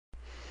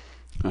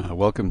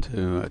Welcome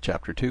to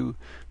Chapter 2,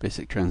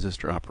 Basic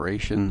Transistor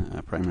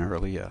Operation,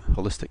 primarily a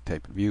holistic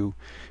type of view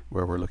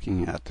where we're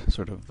looking at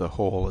sort of the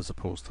whole as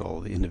opposed to all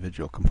the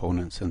individual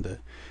components and the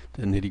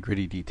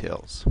nitty-gritty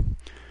details.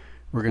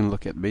 We're going to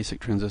look at basic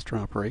transistor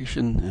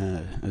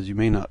operation. As you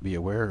may not be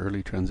aware,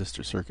 early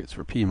transistor circuits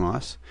were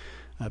pmos.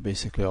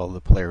 Basically all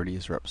the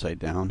polarities are upside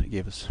down. It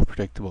gave us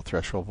predictable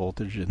threshold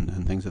voltage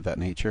and things of that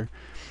nature.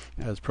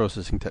 As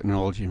processing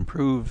technology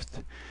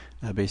improved,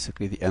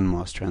 basically the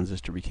nmos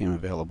transistor became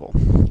available,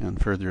 and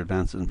further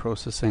advances in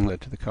processing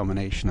led to the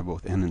combination of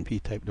both N and P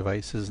type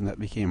devices, and that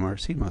became our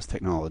CMOS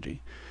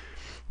technology.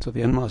 So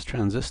the nmos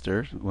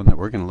transistor, the one that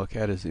we're going to look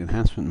at, is the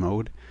enhancement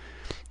mode.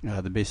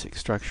 The basic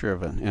structure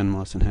of an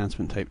nmos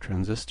enhancement type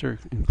transistor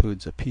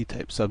includes a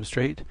P-type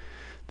substrate.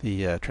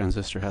 The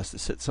transistor has to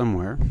sit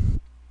somewhere,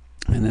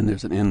 and then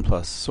there's an N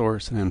plus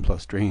source, an N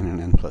plus drain, and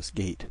an N plus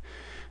gate.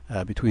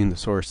 Between the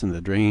source and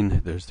the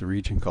drain, there's the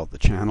region called the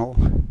channel,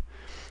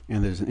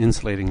 and there's an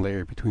insulating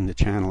layer between the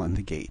channel and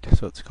the gate,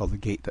 so it's called the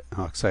gate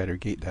oxide or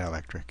gate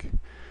dielectric.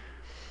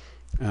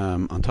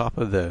 On top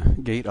of the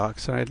gate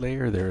oxide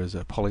layer, there is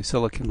a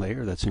polysilicon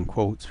layer, that's in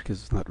quotes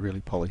because it's not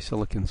really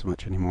polysilicon so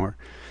much anymore,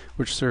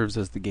 which serves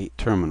as the gate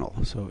terminal.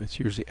 So it's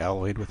usually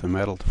alloyed with a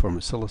metal to form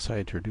a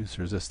silicide to reduce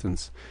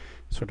resistance,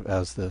 sort of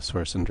as the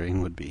source and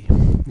drain would be,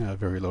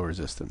 very low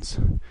resistance.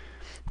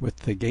 With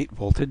the gate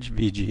voltage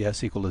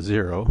VGS equal to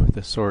 0,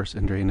 the source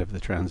and drain of the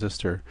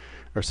transistor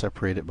are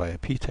separated by a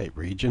P-type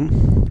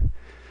region.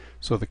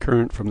 So the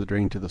current from the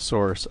drain to the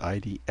source,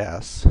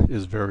 IDS,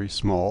 is very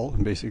small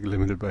and basically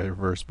limited by a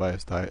reverse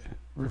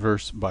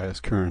bias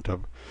current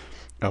of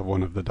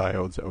one of the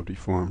diodes that would be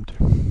formed.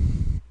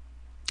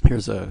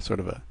 Here's a sort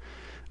of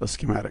a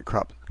schematic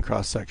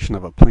cross section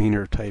of a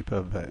planar type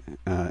of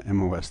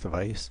MOS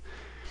device.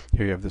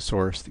 Here you have the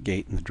source, the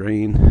gate, and the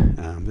drain.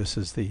 This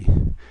is the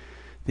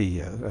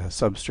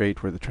substrate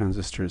where the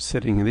transistor is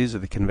sitting, and these are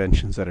the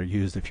conventions that are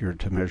used if you were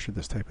to measure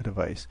this type of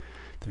device.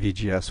 The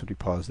VGS would be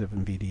positive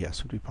and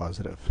VDS would be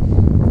positive.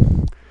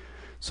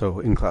 So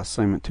in class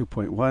assignment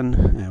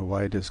 2.1,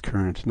 why does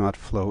current not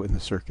flow in the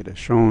circuit as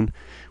shown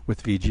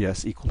with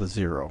VGS equal to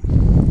 0?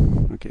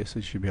 Okay, so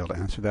you should be able to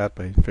answer that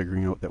by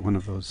figuring out that one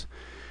of those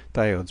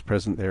diodes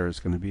present there is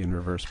going to be in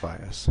reverse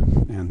bias.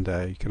 And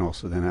you can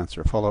also then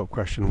answer a follow-up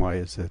question: why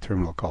is the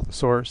terminal called the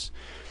source?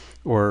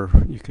 Or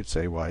you could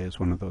say, why is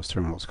one of those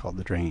terminals called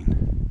the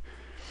drain?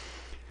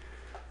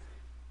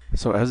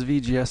 So as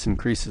VGS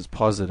increases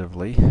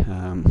positively,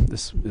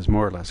 this is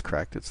more or less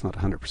correct. It's not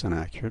 100%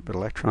 accurate, but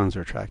electrons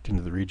are attracted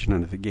into the region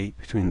under the gate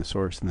between the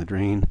source and the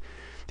drain.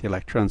 The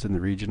electrons in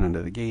the region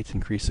under the gate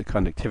increase the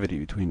conductivity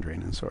between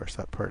drain and source.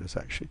 That part is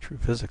actually true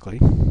physically.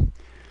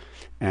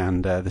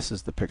 And this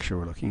is the picture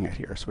we're looking at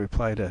here. So we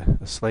applied a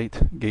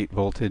slight gate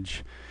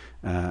voltage,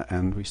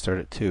 and we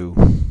started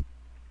to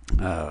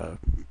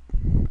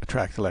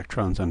attract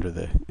electrons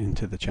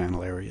into the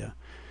channel area.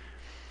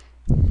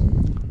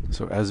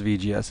 So as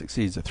VGS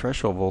exceeds the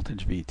threshold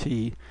voltage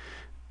VT,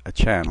 a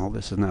channel,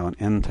 this is now an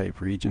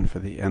N-type region for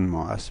the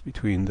nmos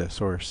between the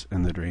source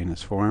and the drain,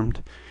 is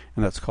formed,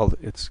 and it's called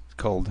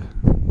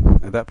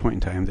at that point in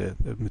time the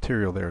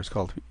material there is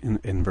called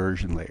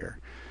inversion layer.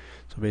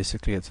 So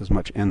basically it's as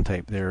much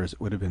N-type there as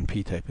it would have been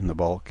P-type in the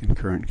bulk, and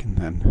current can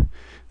then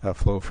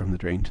flow from the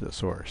drain to the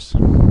source.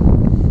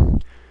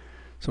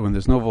 So when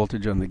there's no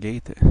voltage on the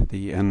gate,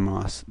 the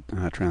nmos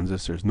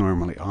transistor is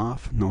normally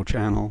off, no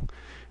channel.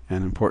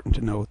 And important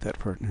to note that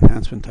for an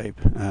enhancement type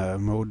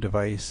mode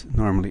device,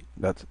 normally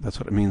that's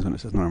what it means when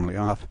it says normally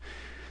off.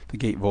 The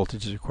gate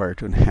voltage is required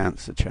to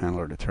enhance the channel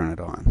or to turn it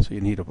on. So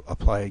you need to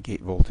apply a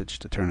gate voltage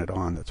to turn it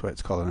on. That's why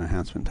it's called an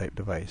enhancement type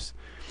device.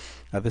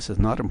 This is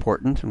not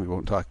important, and we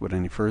won't talk about it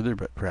any further,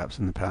 but perhaps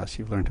in the past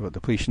you've learned about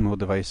depletion mode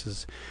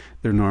devices.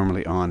 They're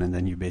normally on, and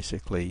then you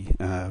basically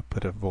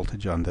put a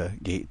voltage on the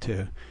gate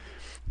to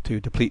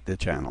deplete the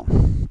channel.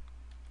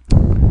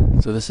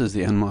 So this is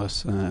the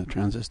nmos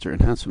transistor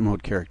enhancement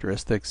mode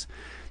characteristics.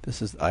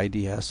 This is the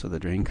IDS, so the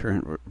drain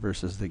current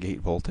versus the gate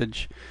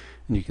voltage.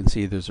 And you can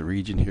see there's a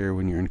region here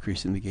when you're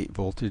increasing the gate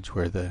voltage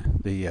where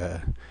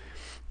the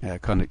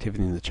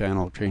conductivity in the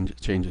channel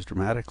changes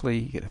dramatically.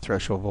 You get a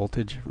threshold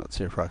voltage, let's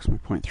say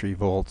approximately 0.3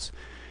 volts,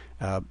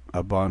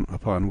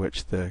 upon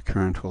which the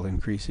current will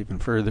increase even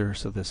further.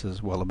 So this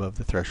is well above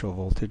the threshold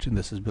voltage, and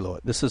this is below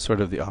it. This is sort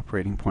of the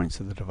operating points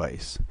of the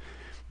device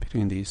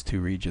between these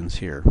two regions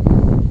here.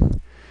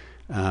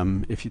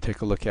 If you take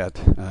a look at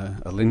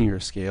a linear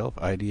scale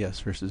of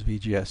IDS versus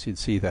VGS, you'd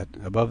see that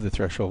above the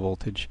threshold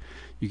voltage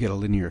you get a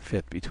linear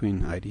fit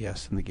between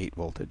IDS and the gate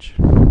voltage.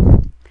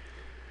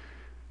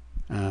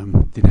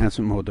 The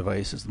enhancement mode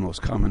device is the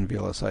most common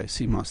VLSI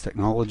CMOS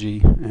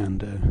technology,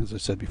 and as I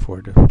said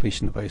before,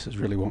 depletion devices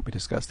really won't be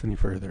discussed any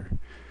further.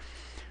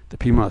 The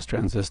PMOS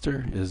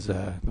transistor is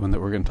the one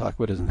that we're going to talk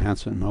about is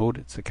enhancement mode.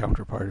 It's the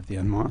counterpart of the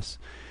NMOS.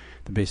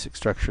 The basic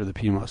structure of the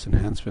PMOS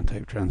enhancement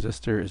type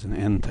transistor is an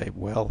N-type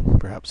well,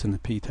 perhaps in the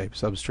P-type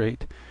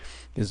substrate,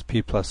 is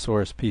P plus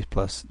source, P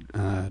plus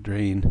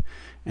drain,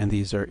 and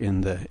these are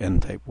in the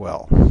N-type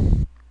well.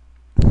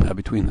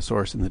 Between the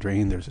source and the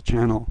drain there's a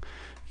channel.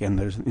 again,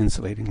 there's an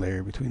insulating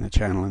layer between the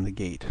channel and the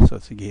gate, so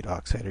it's a gate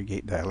oxide or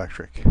gate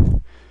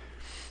dielectric.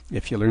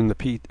 If you learn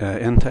the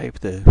N-type,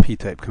 the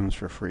P-type comes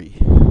for free.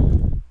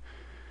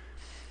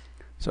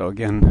 So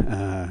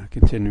again,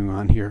 continuing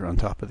on here, on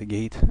top of the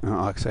gate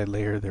oxide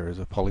layer, there is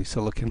a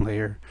polysilicon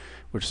layer,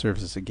 which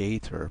serves as a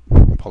gate, or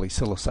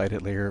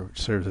polysilicide layer, which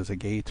serves as a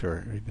gate,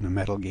 or even a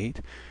metal gate.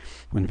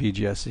 When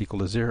VGS is equal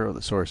to 0,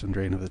 the source and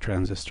drain of the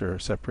transistor are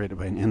separated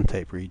by an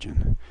N-type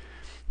region.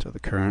 So the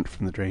current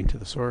from the drain to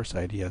the source,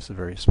 IDS, is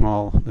very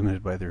small,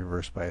 limited by the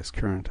reverse bias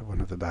current of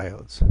one of the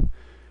diodes.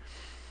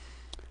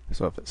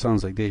 So if it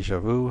sounds like deja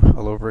vu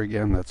all over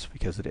again, that's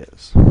because it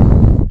is.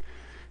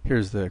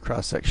 Here's the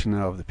cross-section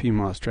now of the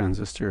PMOS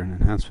transistor in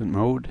enhancement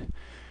mode.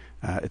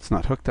 It's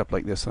not hooked up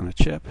like this on a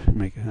chip.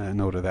 Make a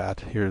note of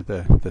that. Here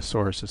the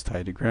source is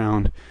tied to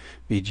ground.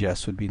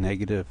 VGS would be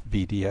negative.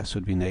 VDS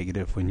would be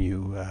negative when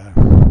you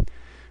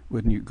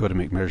go to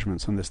make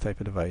measurements on this type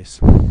of device.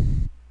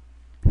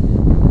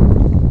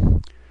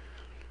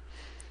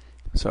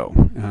 So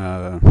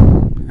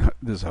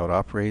this is how it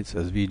operates.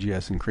 As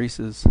VGS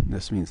increases,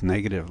 this means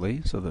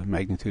negatively, so the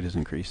magnitude is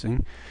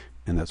increasing,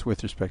 and that's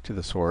with respect to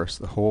the source.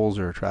 The holes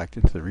are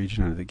attracted to the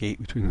region under the gate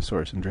between the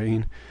source and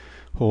drain.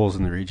 Holes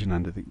in the region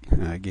under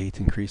the gate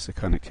increase the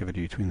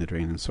conductivity between the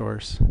drain and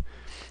source.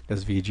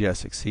 As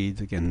VGS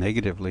exceeds, again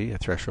negatively, a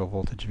threshold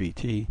voltage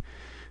VT,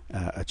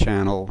 a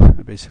channel,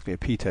 basically a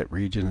P-type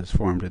region, is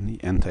formed in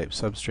the N-type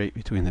substrate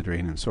between the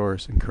drain and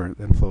source, and current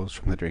then flows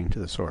from the drain to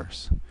the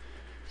source.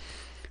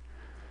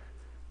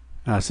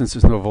 Since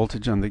there's no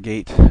voltage on the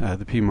gate,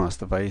 the PMOS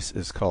device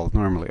is called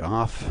normally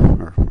off,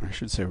 or I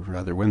should say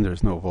rather when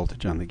there's no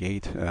voltage on the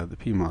gate, the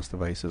PMOS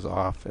device is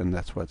off, and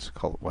that's why it's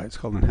called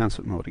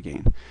enhancement mode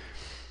again.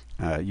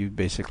 You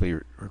basically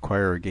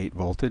require a gate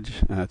voltage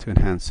to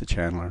enhance the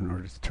channel in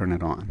order to turn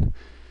it on.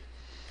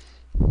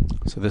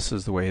 So this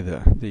is the way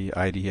the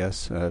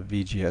IDS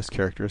VGS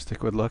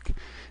characteristic would look,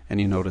 and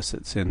you notice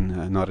it's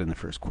in not in the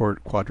first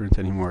quadrant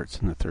anymore, it's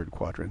in the third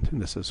quadrant, and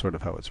this is sort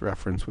of how it's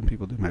referenced when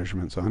people do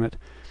measurements on it.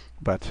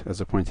 But as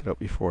I pointed out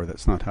before,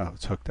 that's not how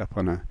it's hooked up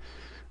on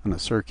a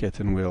circuit,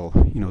 and will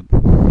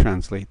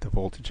translate the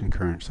voltage and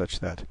current such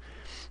that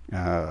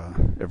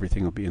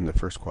everything will be in the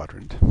first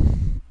quadrant.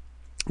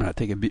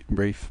 Take a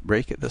brief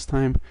break at this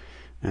time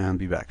and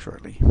be back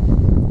shortly.